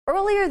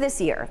Earlier this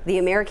year, the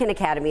American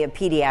Academy of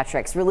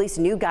Pediatrics released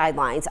new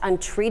guidelines on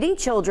treating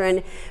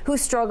children who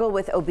struggle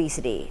with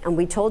obesity. And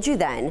we told you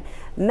then,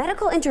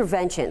 medical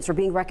interventions were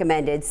being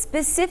recommended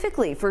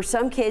specifically for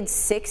some kids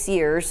 6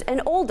 years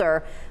and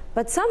older,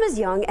 but some as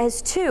young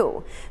as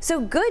 2. So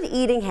good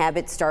eating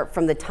habits start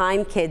from the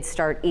time kids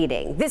start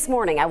eating. This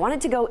morning, I wanted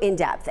to go in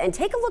depth and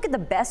take a look at the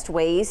best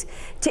ways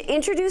to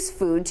introduce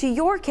food to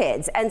your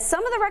kids. And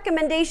some of the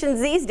recommendations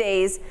these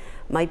days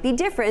might be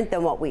different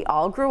than what we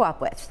all grew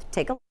up with.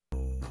 Take a look.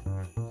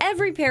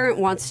 Every parent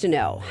wants to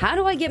know, how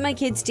do I get my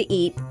kids to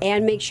eat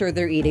and make sure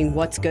they're eating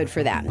what's good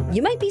for them?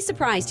 You might be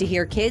surprised to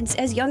hear kids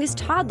as young as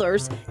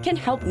toddlers can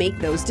help make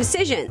those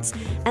decisions.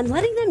 And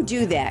letting them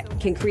do that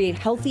can create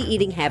healthy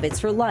eating habits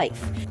for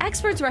life.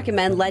 Experts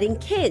recommend letting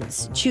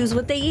kids choose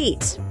what they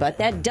eat, but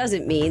that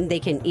doesn't mean they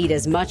can eat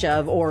as much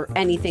of or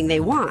anything they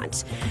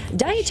want.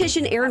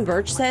 Dietitian Erin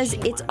Birch says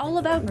it's all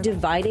about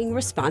dividing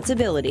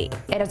responsibility.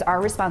 It is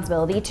our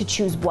responsibility to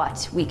choose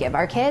what we give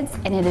our kids,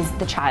 and it is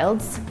the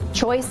child's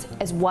choice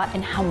as what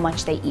and how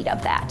much they eat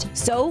of that.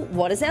 So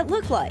what does that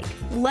look like?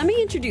 Let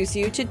me introduce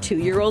you to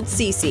 2-year-old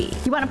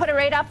Cece. You want to put it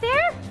right up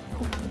there?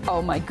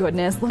 Oh my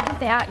goodness, look at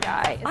that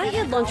guy. I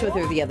had lunch with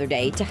her the other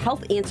day to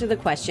help answer the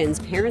questions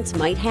parents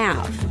might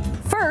have.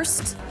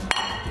 First,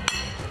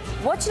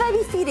 what should I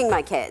be feeding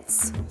my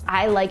kids?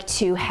 I like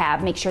to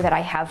make sure that I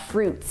have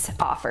fruits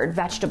offered,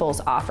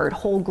 vegetables offered,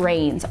 whole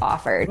grains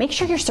offered. Make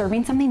sure you're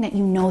serving something that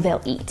you know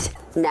they'll eat.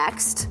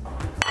 Next,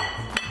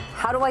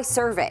 how do I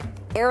serve it?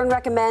 Erin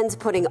recommends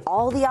putting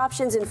all the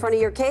options in front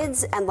of your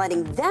kids and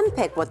letting them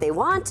pick what they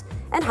want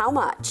and how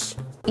much.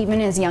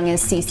 Even as young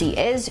as Cece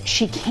is,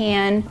 she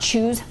can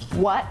choose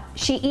what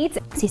she eats.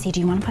 Cece, do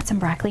you want to put some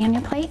broccoli on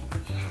your plate?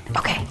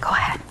 Okay, go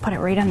ahead, put it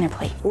right on their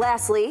plate.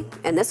 Lastly,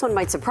 and this one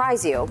might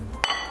surprise you,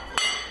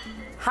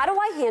 how do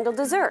I handle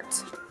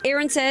dessert?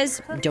 Erin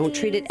says, don't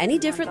treat it any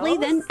differently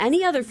than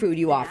any other food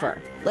you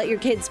offer. Let your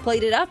kids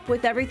plate it up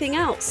with everything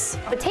else.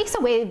 It takes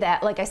away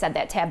that, like I said,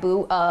 that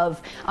taboo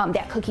of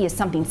that cookie is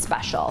something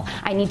special.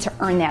 I need to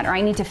earn that, or I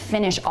need to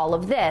finish all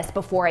of this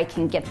before I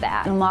can get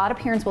that. And a lot of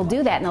parents will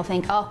do that and they'll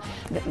think, oh,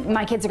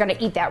 my kids are gonna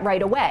eat that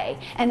right away.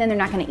 And then they're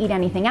not gonna eat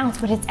anything else,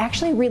 but it's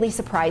actually really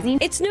surprising.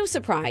 It's no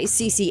surprise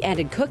Cece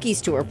added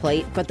cookies to her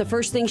plate, but the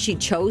first thing she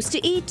chose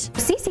to eat?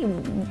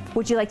 Cece,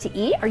 would you like to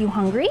eat? Are you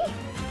hungry?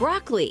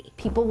 Broccoli.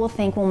 People will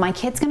think, well, my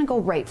kid's gonna go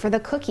right for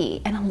the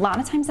cookie. And a lot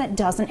of times that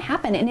doesn't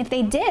happen. And if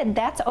they did,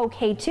 that's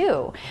okay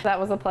too. That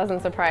was a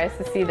pleasant surprise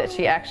to see that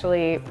she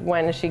actually,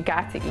 when she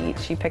got to eat,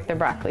 she picked the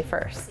broccoli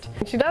first.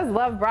 She does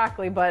love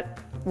broccoli, but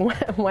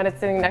when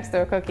it's sitting next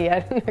to a cookie, I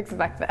didn't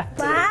expect that.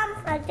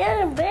 Mom, I'm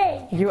getting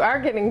big. You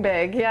are getting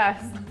big,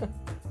 yes.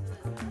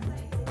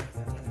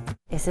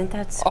 Isn't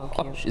that so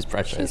cute? She's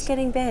precious. She's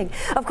getting big.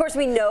 Of course,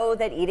 we know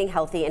that eating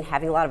healthy and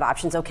having a lot of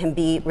options though can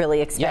be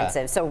really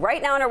expensive. Yeah. So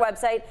right now on our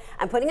website,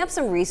 I'm putting up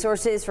some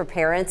resources for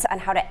parents on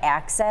how to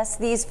access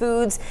these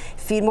foods.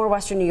 Feed More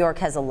Western New York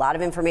has a lot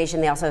of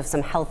information. They also have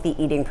some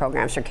healthy eating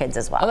programs for kids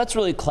as well. Oh, that's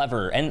really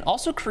clever and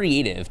also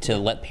creative to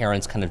let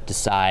parents kind of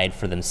decide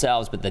for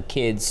themselves, but the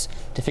kids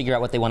to figure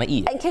out what they want to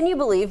eat. And can you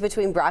believe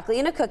between broccoli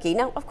and a cookie?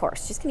 Now, of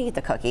course, she's going to eat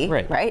the cookie,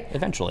 right?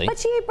 Eventually. But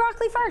she ate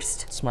broccoli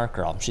first. Smart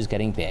girl. She's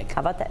getting big.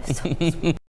 How about this?